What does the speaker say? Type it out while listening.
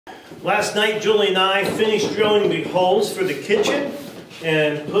Last night, Julie and I finished drilling the holes for the kitchen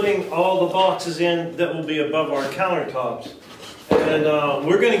and putting all the boxes in that will be above our countertops. And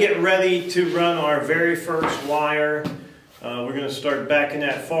we're going to get ready to run our very first wire. We're going to start back in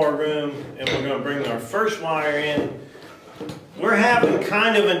that far room, and we're going to bring our first wire in. We're having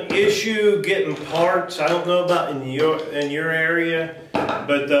kind of an issue getting parts. I don't know about in your area,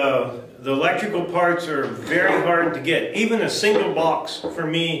 but the electrical parts are very hard to get. Even a single box for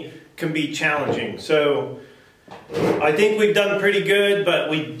me can be challenging. So I think we've done pretty good,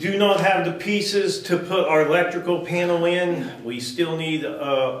 but we do not have the pieces to put our electrical panel in. We still need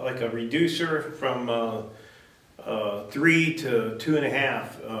like a reducer from 3 to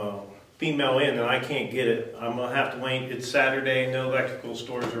 2.5 female in, and I can't get it. I'm gonna have to wait. It's Saturday, no electrical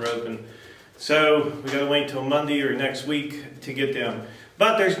stores are open. So we gotta wait till Monday or next week to get them.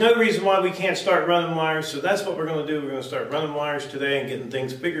 But there's no reason why we can't start running wires, so that's what we're going to do. We're going to start running wires today and getting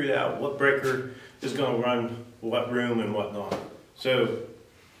things figured out, what breaker is going to run what room and whatnot. So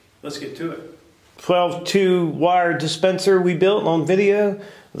let's get to it. 12-2 wire dispenser we built on video.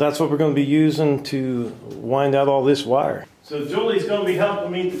 That's what we're going to be using to wind out all this wire. So Julie's going to be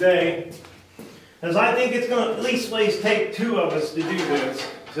helping me today, as I think it's going to at least take 2 of us to do this.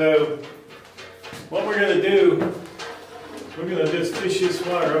 So what we're going to do, we're going to just fish this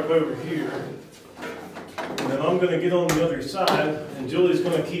wire up over here, and then I'm going to get on the other side, and Julie's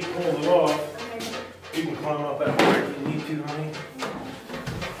going to keep pulling it off. You can climb up that wire if you need to, honey.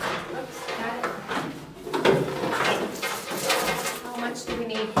 Oops, got it. How much do we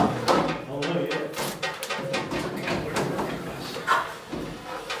need? I don't know yet.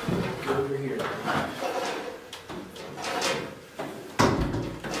 Go over here.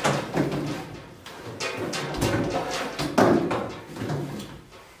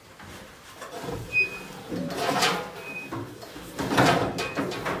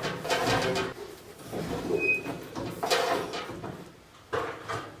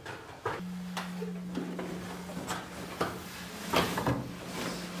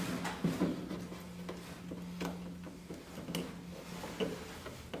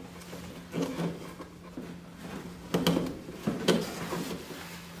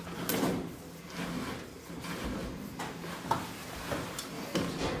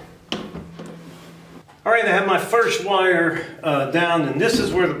 All right, I have my first wire down, and this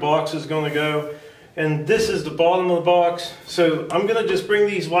is where the box is going to go, and this is the bottom of the box. So I'm going to just bring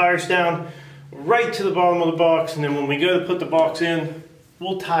these wires down right to the bottom of the box, and then when we go to put the box in,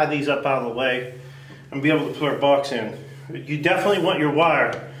 we'll tie these up out of the way and be able to put our box in. You definitely want your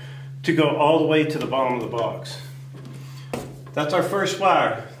wire to go all the way to the bottom of the box. That's our first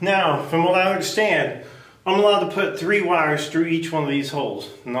wire. Now, from what I understand, I'm allowed to put 3 wires through each one of these holes.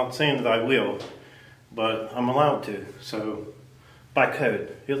 I'm not saying that I will, but I'm allowed to, so by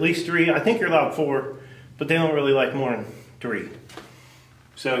code. At least 3, I think you're allowed 4, but they don't really like more than 3.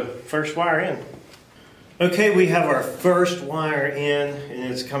 So, first wire in. Okay, we have our first wire in, and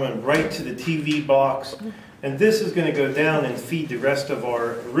it's coming right to the TV box, and this is gonna go down and feed the rest of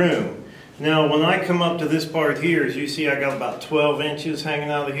our room. Now, when I come up to this part here, as you see, I got about 12 inches hanging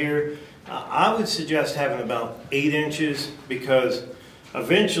out of here. I would suggest having about 8 inches, because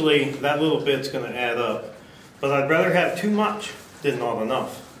eventually that little bit's going to add up, but I'd rather have too much than not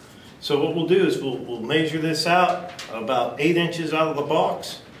enough. So what we'll do is we'll measure this out about 8 inches out of the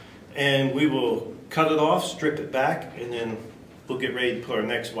box, and we will cut it off, strip it back, and then we'll get ready to put our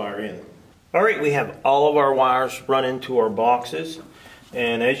next wire in. All right, we have all of our wires run into our boxes,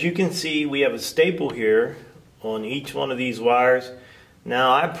 and as you can see, we have a staple here on each one of these wires.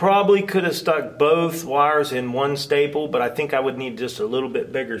 Now, I probably could have stuck both wires in one staple, but I think I would need just a little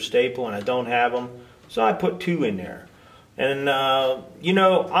bit bigger staple, and I don't have them, so I put 2 in there. And, you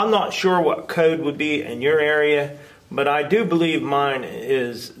know, I'm not sure what code would be in your area, but I do believe mine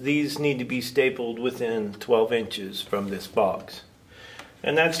is these need to be stapled within 12 inches from this box.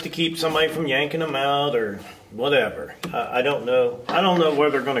 And that's to keep somebody from yanking them out or whatever. I don't know. I don't know where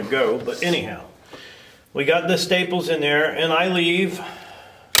they're going to go, but anyhow. We got the staples in there, and I leave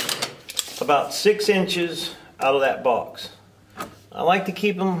about 6 inches out of that box. I like to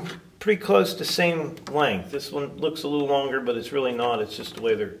keep them pretty close to same length. This one looks a little longer, but it's really not. It's just the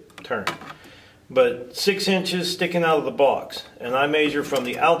way they're turned. But 6 inches sticking out of the box, and I measure from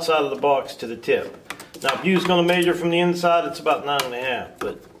the outside of the box to the tip. Now, if you was going to measure from the inside, it's about 9.5,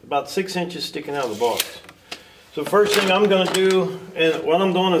 but about 6 inches sticking out of the box. So first thing I'm going to do, and what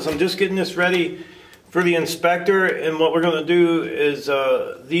I'm doing is I'm just getting this ready for the inspector, and what we're going to do is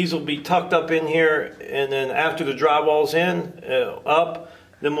these will be tucked up in here, and then after the drywall's in, up,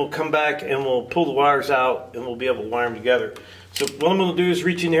 then we'll come back and we'll pull the wires out and we'll be able to wire them together. So what I'm going to do is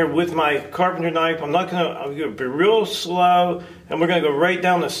reach in here with my carpenter knife. I'm going to be real slow, and we're going to go right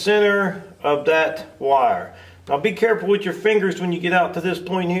down the center of that wire. Now be careful with your fingers when you get out to this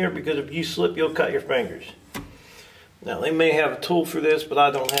point here, because if you slip, you'll cut your fingers. Now they may have a tool for this, but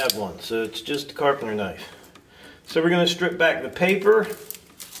I don't have one, so it's just a carpenter knife. So we're going to strip back the paper,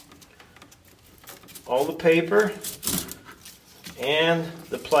 all the paper, and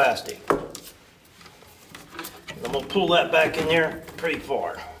the plastic. I'm going to pull that back in there pretty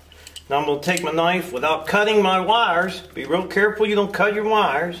far. Now I'm going to take my knife without cutting my wires. Be real careful you don't cut your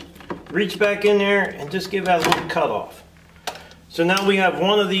wires. Reach back in there and just give that a little cut off. So now we have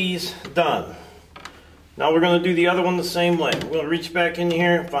one of these done. Now we're going to do the other one the same way. We're going to reach back in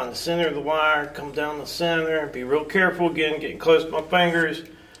here, find the center of the wire, come down the center. Be real careful again, getting close to my fingers.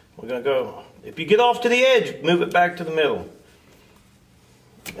 We're going to go, if you get off to the edge, move it back to the middle.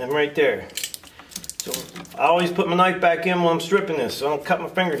 And right there. So I always put my knife back in when I'm stripping this, so I don't cut my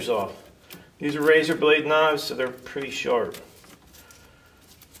fingers off. These are razor blade knives, so they're pretty sharp.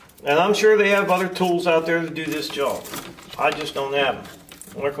 And I'm sure they have other tools out there to do this job. I just don't have them.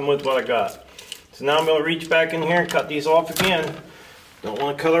 I'm working with what I got. So now I'm going to reach back in here and cut these off again. Don't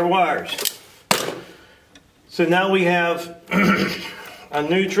want to cut our wires. So now we have a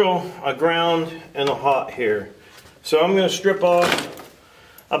neutral, a ground, and a hot here. So I'm going to strip off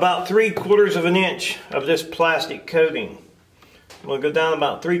about 3/4 of an inch of this plastic coating. I'm going to go down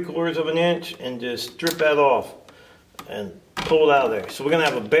about 3/4 of an inch and just strip that off and pull it out of there. So we're going to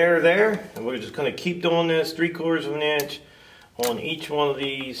have a bare there, and we're just going to keep doing this 3/4 of an inch on each one of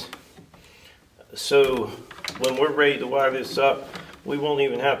these. So when we're ready to wire this up, we won't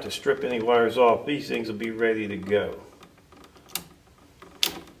even have to strip any wires off. These things will be ready to go.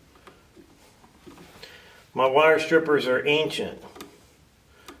 My wire strippers are ancient.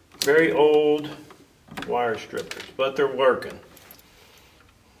 Very old wire strippers, but they're working.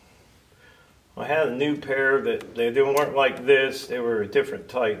 I had a new pair that they weren't like this. They were a different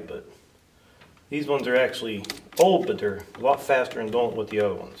type, but these ones are actually old, but they're a lot faster and don't with the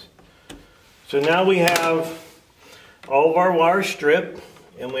other ones. So now we have all of our wires stripped,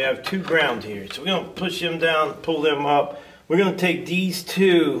 and we have 2 ground here. So we're going to push them down, pull them up. We're going to take these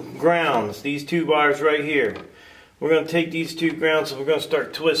 2 grounds, these 2 wires right here. We're going to take these 2 grounds and we're going to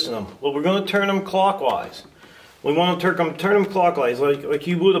start twisting them. Well, we're going to turn them clockwise. We want to turn them clockwise like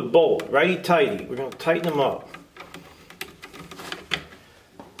you would a bolt, righty-tighty. We're going to tighten them up.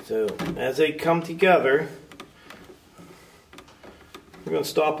 So as they come together, we're going to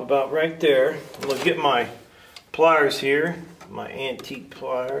stop about right there. I'm going to get my pliers here, my antique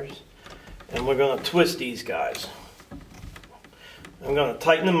pliers, and we're going to twist these guys. I'm going to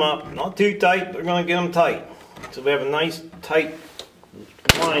tighten them up, not too tight, but we're going to get them tight. So we have a nice tight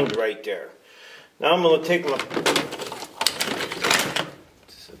line right there. Now I'm going to take my,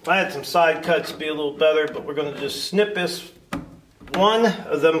 if I had some side cuts it'd be a little better, but we're going to just snip this one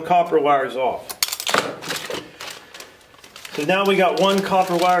of them copper wires off. So now we got 1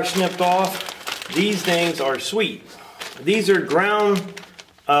 copper wire snipped off. These things are sweet. These are ground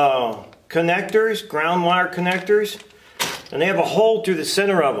connectors, ground wire connectors, and they have a hole through the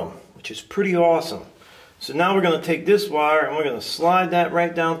center of them, which is pretty awesome. So now we're going to take this wire and we're going to slide that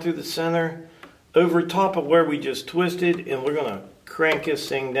right down through the center over top of where we just twisted, and we're going to crank this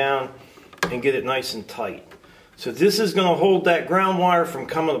thing down and get it nice and tight. So this is going to hold that ground wire from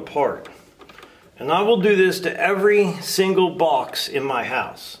coming apart. And I will do this to every single box in my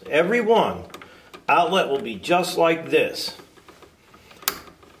house. Every one. Outlet will be just like this.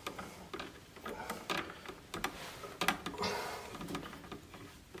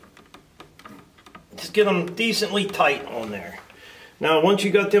 Just get them decently tight on there. Now once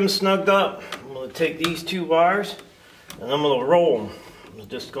you got them snugged up, I'm going to take these 2 wires and I'm going to roll them. I'm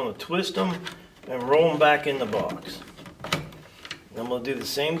just going to twist them and roll them back in the box. I'm going to do the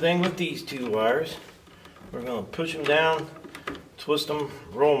same thing with these 2 wires. We're going to push them down, twist them,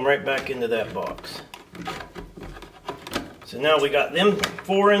 roll them right back into that box. So now we got them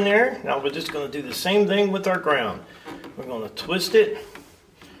 4 in there. Now we're just going to do the same thing with our ground. We're going to twist it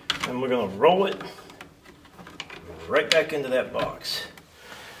and we're going to roll it right back into that box.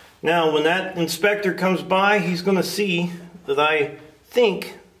 Now when that inspector comes by, he's going to see that I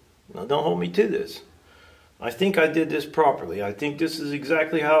think, now don't hold me to this, I think I did this properly. I think this is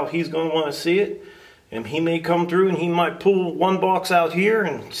exactly how he's going to want to see it. And he may come through and he might pull 1 box out here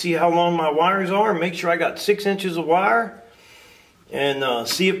and see how long my wires are and make sure I got 6 inches of wire and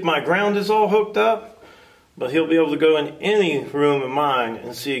see if my ground is all hooked up. But he'll be able to go in any room of mine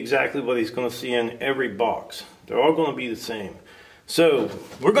and see exactly what he's going to see in every box. They're all going to be the same. So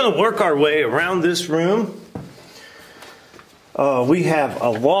we're going to work our way around this room. We have a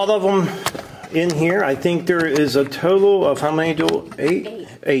lot of them in here. I think there is a total of how many?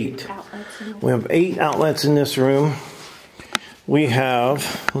 Eight. We have 8 outlets in this room. We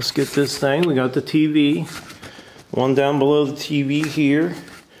have, let's get this thing. We got the TV. One down below the TV here.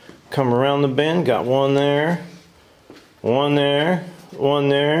 Come around the bend. Got one there. One there. One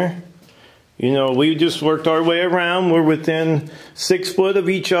there. You know, we just worked our way around. We're within 6 foot of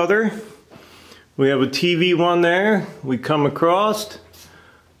each other. We have a TV one there. We come across.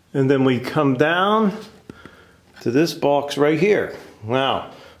 And then we come down to this box right here.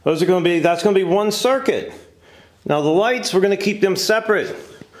 Now, that's going to be one circuit. Now the lights, we're going to keep them separate.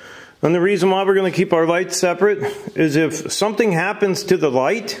 And the reason why we're going to keep our lights separate is if something happens to the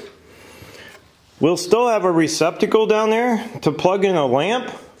light, we'll still have a receptacle down there to plug in a lamp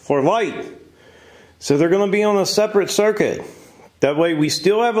for light. So they're going to be on a separate circuit. That way we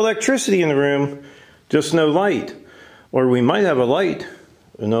still have electricity in the room, just no light. Or we might have a light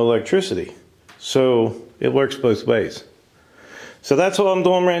and no electricity. So it works both ways. So that's what I'm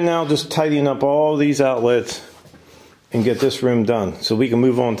doing right now, just tidying up all these outlets and get this room done so we can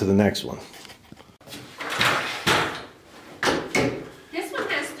move on to the next one. This one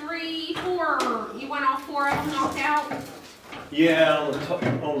has 3, 4. You want all 4 of them knocked out? Yeah, on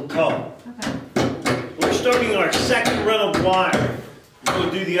the top. Okay. We're starting our second run of wire.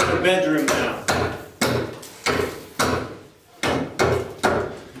 We'll do the other bedroom now.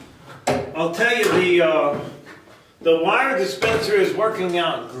 I'll tell you, the wire dispenser is working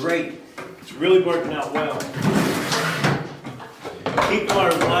out great. It's really working out well. Keeping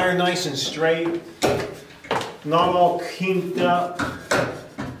our wire nice and straight, not all kinked up.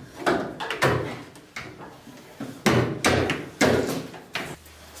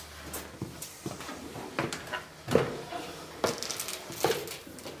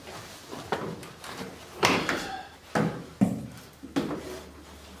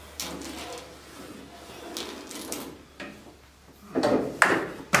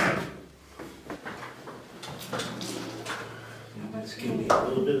 Just give me a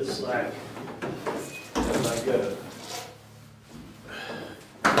little bit of slack as I go.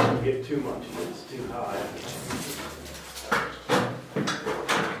 Don't get too much, it's too high.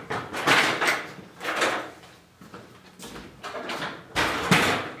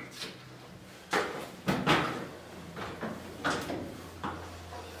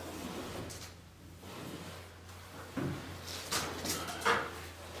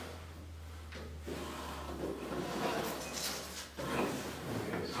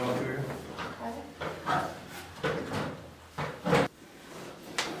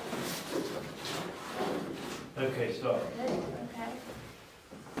 Okay, stop.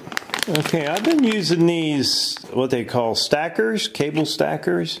 Okay, I've been using these, what they call stackers, cable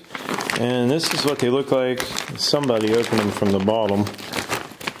stackers. And this is what they look like. Somebody opened them from the bottom.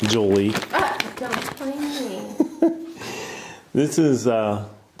 Julie. Don't play me. This is,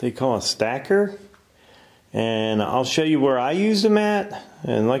 they call a stacker. And I'll show you where I use them at.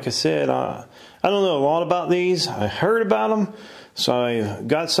 And like I said, I don't know a lot about these. I heard about them. So I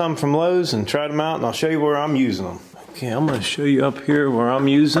got some from Lowe's and tried them out, and I'll show you where I'm using them. Okay, I'm going to show you up here where I'm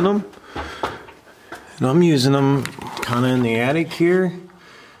using them. And I'm using them kind of in the attic here.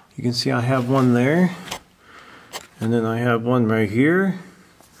 You can see I have one there. And then I have one right here.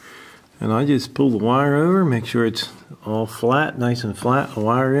 And I just pull the wire over, make sure it's all flat, nice and flat, the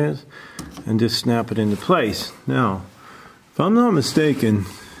wire is, and just snap it into place. Now, if I'm not mistaken,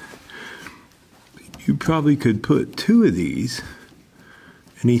 you probably could put 2 of these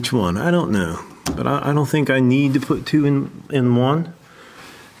in each one. I don't know, but I don't think I need to put 2 in one.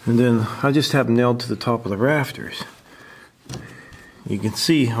 And then I just have them nailed to the top of the rafters. You can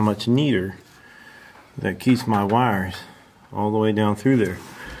see how much neater that keeps my wires all the way down through there.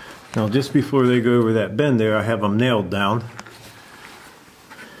 Now just before they go over that bend there, I have them nailed down.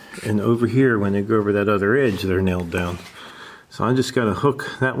 And over here, when they go over that other edge, they're nailed down. So I just got to hook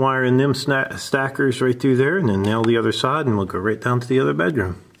that wire in them stackers right through there and then nail the other side, and we'll go right down to the other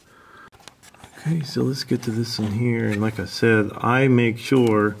bedroom. Okay, so let's get to this in here. And like I said, I make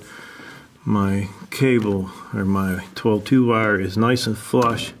sure my cable or my 12-2 wire is nice and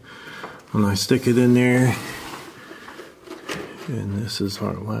flush when I stick it in there. And this is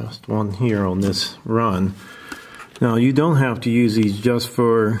our last one here on this run. Now you don't have to use these just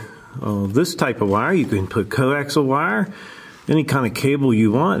for this type of wire. You can put coaxial wire, any kind of cable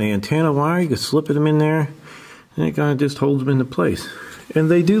you want, antenna wire, you can slip them in there, and it kind of just holds them into place. And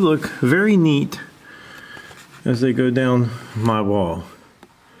they do look very neat as they go down my wall.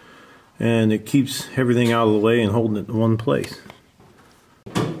 And it keeps everything out of the way and holding it in one place.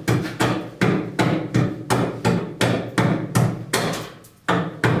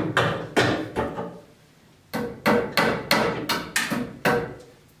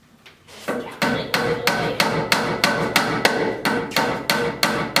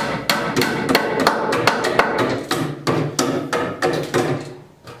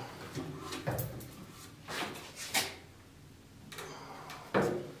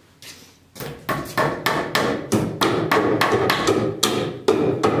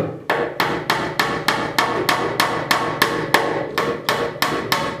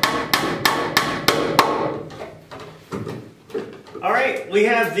 we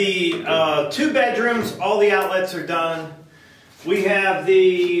have the 2 bedrooms, all the outlets are done. We have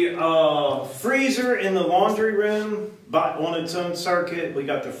the freezer in the laundry room on its own circuit. We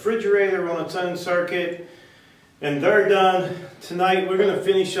got the refrigerator on its own circuit. And they're done. Tonight we're going to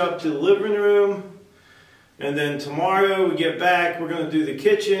finish up the living room. And then tomorrow we get back, we're going to do the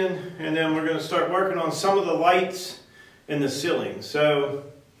kitchen. And then we're going to start working on some of the lights in the ceiling. So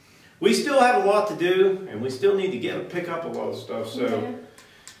we still have a lot to do. And we still need to pick up a lot of stuff. So, yeah.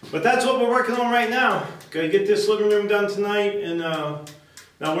 But that's what we're working on right now. Gotta get this living room done tonight. And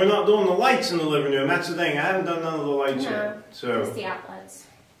now we're not doing the lights in the living room. That's the thing. I haven't done none of the lights yet. So just the outlets.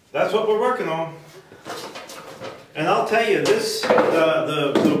 That's what we're working on. And I'll tell you, this,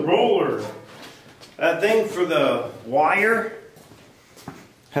 the roller, that thing for the wire,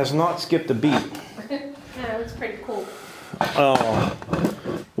 has not skipped a beat. Yeah, it looks pretty cool.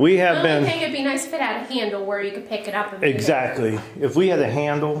 We have been... I think it'd be nice if it had a handle where you could pick it up and move exactly. It. If we had a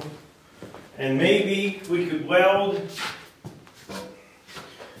handle, and maybe we could weld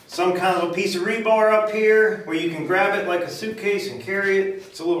some kind of a piece of rebar up here where you can grab it like a suitcase and carry it.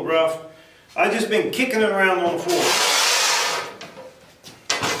 It's a little rough. I've just been kicking it around on the floor.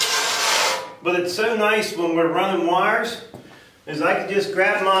 But it's so nice when we're running wires, is I can just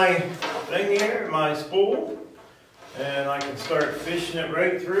grab my thing here, my spool, and I can start fishing it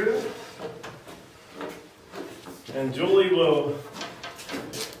right through. And Julie will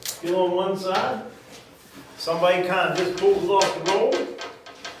get on one side. Somebody kind of just pulls off the roll.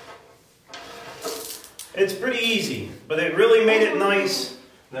 It's pretty easy, but it really made it nice.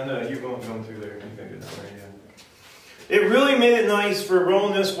 No, you're going through there. You're going to go down there, yeah. It really made it nice for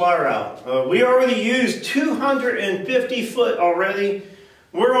rolling this wire out. We already used 250 foot already.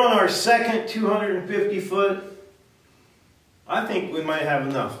 We're on our second 250 foot. I think we might have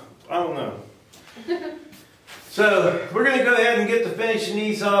enough. I don't know. So we're going to go ahead and get to finishing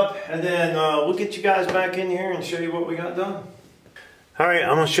these up, and then we'll get you guys back in here and show you what we got done. Alright,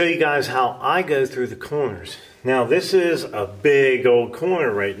 I'm going to show you guys how I go through the corners. Now this is a big old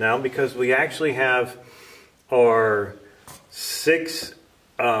corner right now because we actually have our 6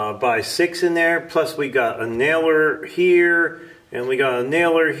 by 6 in there, plus we got a nailer here, and we got a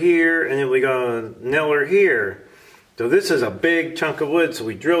nailer here, and then we got a nailer here. So this is a big chunk of wood, so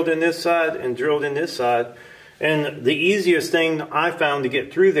we drilled in this side and drilled in this side. And the easiest thing I found to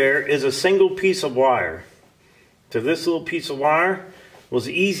get through there is a single piece of wire. So this little piece of wire was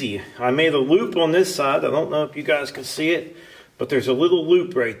easy. I made a loop on this side. I don't know if you guys can see it, but there's a little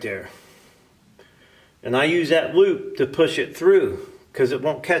loop right there. And I use that loop to push it through because it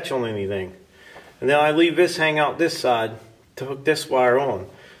won't catch on anything. And then I leave this hang out this side to hook this wire on.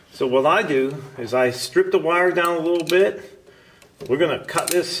 So what I do is I strip the wire down a little bit. We're going to cut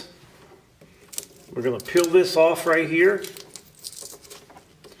this. We're going to peel this off right here.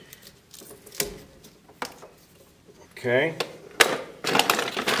 Okay.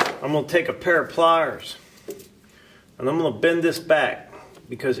 I'm going to take a pair of pliers and I'm going to bend this back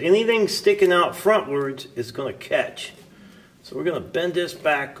because anything sticking out frontwards is going to catch. So we're going to bend this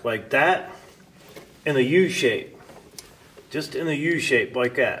back like that in a U shape. Just in a U shape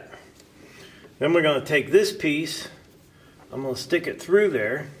like that. Then we're going to take this piece, I'm going to stick it through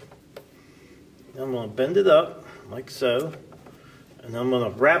there. I'm going to bend it up like so, and I'm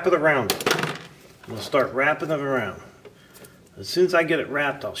going to wrap it around it. I'm going to start wrapping it around. As soon as I get it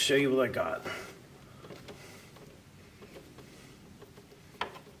wrapped, I'll show you what I got.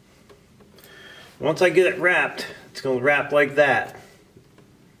 Once I get it wrapped, it's going to wrap like that.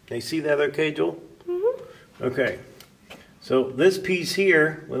 Can you see that okay, Joel? Mm-hmm. Okay. So this piece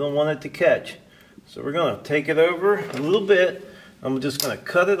here, we don't want it to catch. So we're going to take it over a little bit. I'm just going to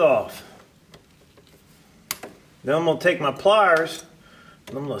cut it off. Then I'm going to take my pliers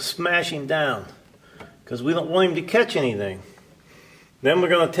and I'm going to smash him down because we don't want him to catch anything. Then we're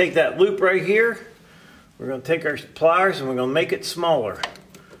going to take that loop right here. We're going to take our pliers and we're going to make it smaller.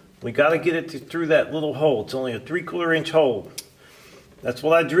 We got to get it through that little hole. It's only a 3/4 inch hole. That's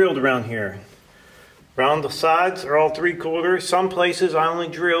what I drilled around here. Around the sides are all 3/4. Some places I only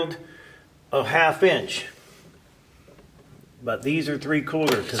drilled a 1/2 inch. But these are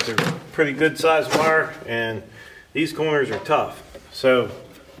 3/4 because they're pretty good sized wire and these corners are tough. So,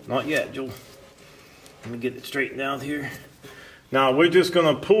 not yet, Joel. Let me get it straightened out here. Now we're just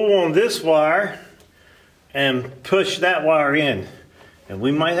going to pull on this wire and push that wire in. And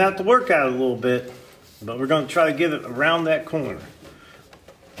we might have to work out a little bit, but we're going to try to get it around that corner.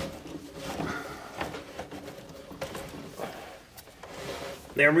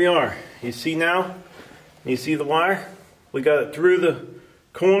 There we are. You see now? You see the wire? We got it through the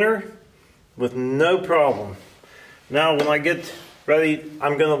corner with no problem. Now when I get ready.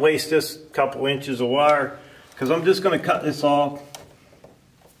 I'm going to waste this couple inches of wire because I'm just going to cut this off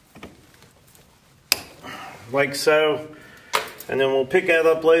like so, and then we'll pick that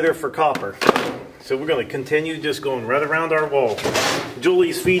up later for copper. So we're going to continue just going right around our wall.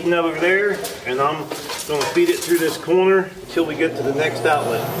 Julie's feeding over there, and I'm going to feed it through this corner until we get to the next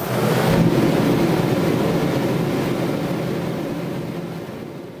outlet.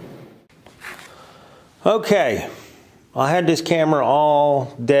 Okay, I had this camera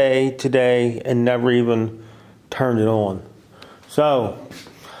all day today and never even turned it on. So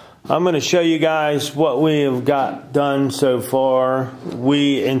I'm going to show you guys what we have got done so far.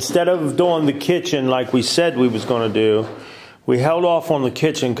 We, instead of doing the kitchen like we said we was going to do, we held off on the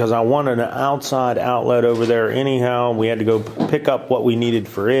kitchen because I wanted an outside outlet over there anyhow. We had to go pick up what we needed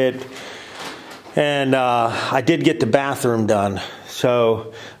for it. And I did get the bathroom done.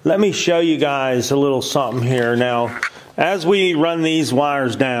 So let me show you guys a little something here. Now, as we run these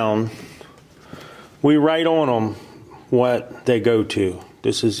wires down, we write on them what they go to.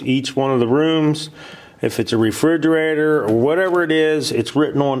 This is each one of the rooms. If it's a refrigerator or whatever it is, it's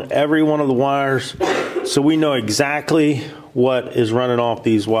written on every one of the wires. So we know exactly what is running off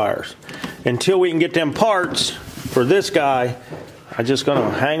these wires. Until we can get them parts for this guy, I'm just going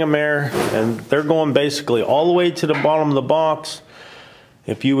to hang them there. And they're going basically all the way to the bottom of the box.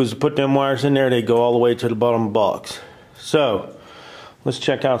 If you was to put them wires in there, they go all the way to the bottom of the box. So let's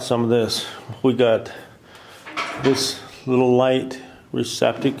check out some of this. We got this little light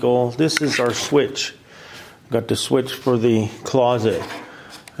receptacle. This is our switch. Got the switch for the closet,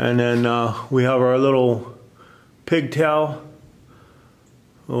 and then we have our little pigtail,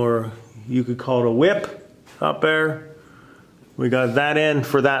 or you could call it a whip, up there. We got that in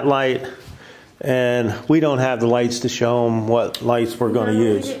for that light, and we don't have the lights to show them what lights we're going to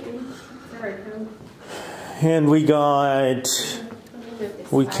use. And we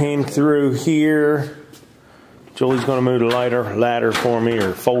came through here. Julie's going to move the ladder for me,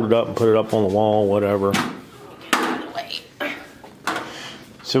 or fold it up and put it up on the wall, whatever.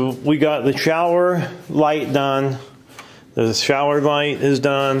 So we got the shower light done. The shower light is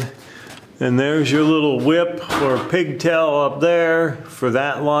done. And there's your little whip or pigtail up there for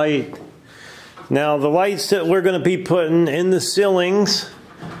that light. Now the lights that we're going to be putting in the ceilings,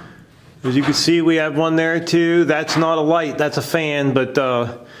 as you can see, we have one there too. That's not a light, that's a fan, but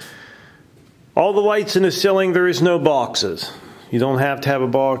all the lights in the ceiling, there is no boxes. You don't have to have a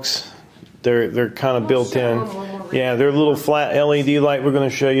box. They're kind of built in. Yeah, they're a little flat LED light. We're going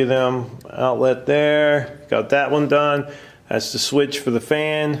to show you them. Outlet there. Got that one done. That's the switch for the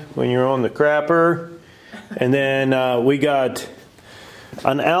fan when you're on the crapper. And then we got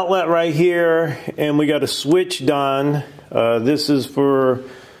an outlet right here, and we got a switch done. This is for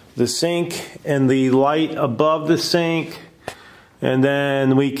the sink and the light above the sink. And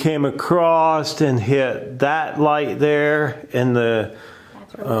then we came across and hit that light there in the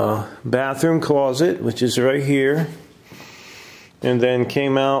bathroom closet, which is right here. And then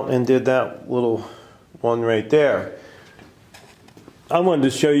came out and did that little one right there. I wanted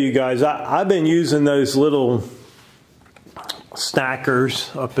to show you guys, I've been using those little stackers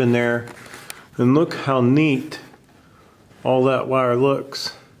up in there. And look how neat all that wire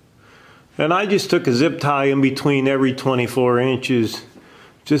looks. And I just took a zip tie in between every 24 inches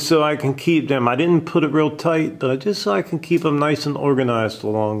just so I can keep them. I didn't put it real tight, but just so I can keep them nice and organized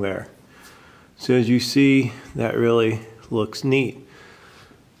along there. So as you see, that really looks neat.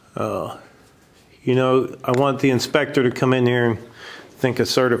 You know, I want the inspector to come in here and think a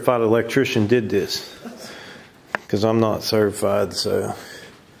certified electrician did this, because I'm not certified, so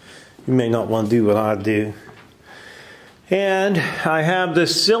you may not want to do what I do. And I have the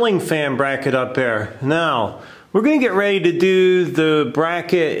ceiling fan bracket up there. Now, we're going to get ready to do the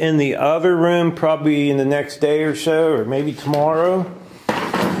bracket in the other room probably in the next day or so, or maybe tomorrow.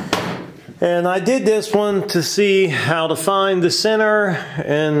 And I did this one to see how to find the center,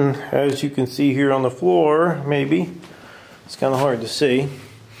 and as you can see here on the floor, maybe, it's kind of hard to see,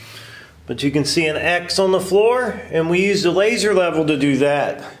 but you can see an X on the floor, and we used a laser level to do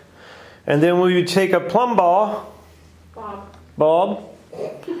that. And then we would take a plumb bob,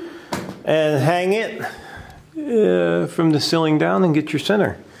 and hang it from the ceiling down and get your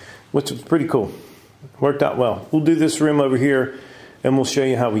center, which was pretty cool. Worked out well. We'll do this room over here, and we'll show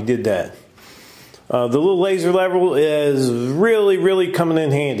you how we did that. The little laser level is really coming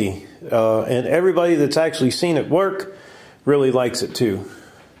in handy, and everybody that's actually seen it work really likes it too.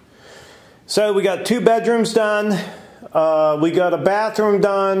 So we got 2 bedrooms done, we got a bathroom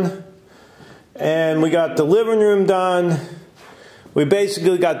done, and we got the living room done. We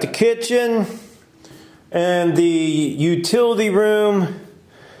basically got the kitchen, and the utility room,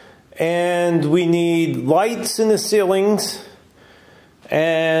 and we need lights in the ceilings,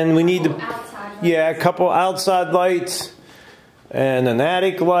 and we need a couple outside lights and an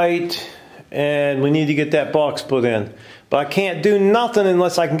attic light, and we need to get that box put in. But I can't do nothing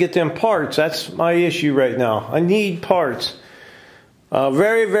unless I can get them parts. That's my issue right now. I need parts.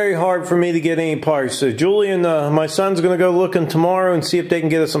 Very, very hard for me to get any parts. So Julie and my son's going to go looking tomorrow and see if they can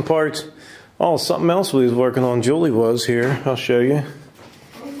get us some parts. Oh, something else we was working on. Julie was here. I'll show you.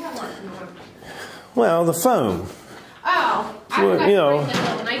 What was that working on? Well, the foam. Oh, I Well, got you to know, bring the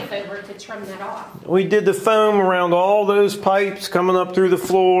little knife over to trim that off. we did the foam around all those pipes coming up through the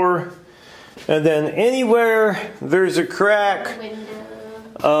floor. And then anywhere there's a crack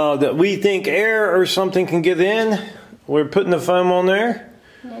that we think air or something can get in, we're putting the foam on there.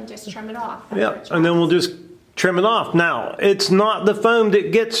 And then just trim it off. Yep, and then we'll just trim it off. Now, it's not the foam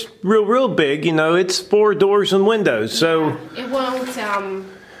that gets real big, you know, it's for doors and windows. So it won't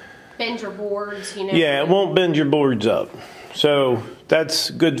bend your boards, you know. yeah, it won't bend your boards up. So that's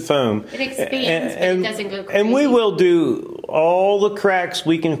good foam. It expands, but it doesn't go crazy. And we will do all the cracks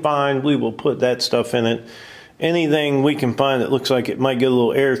we can find. We will put that stuff in it. Anything we can find that looks like it might get a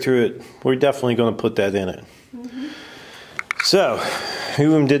little air through it, we're definitely going to put that in it. So, we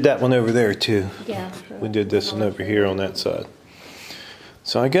even did that one over there too. Yeah. We did this one over here on that side.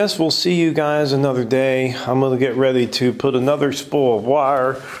 So I guess we'll see you guys another day. I'm going to get ready to put another spool of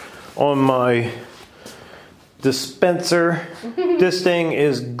wire on my dispenser. This thing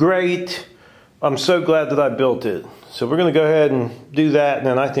is great. I'm so glad that I built it. So we're going to go ahead and do that, and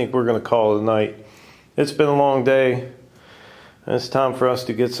then I think we're going to call it a night. It's been a long day, and it's time for us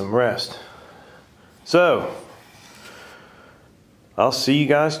to get some rest. So, I'll see you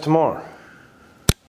guys tomorrow.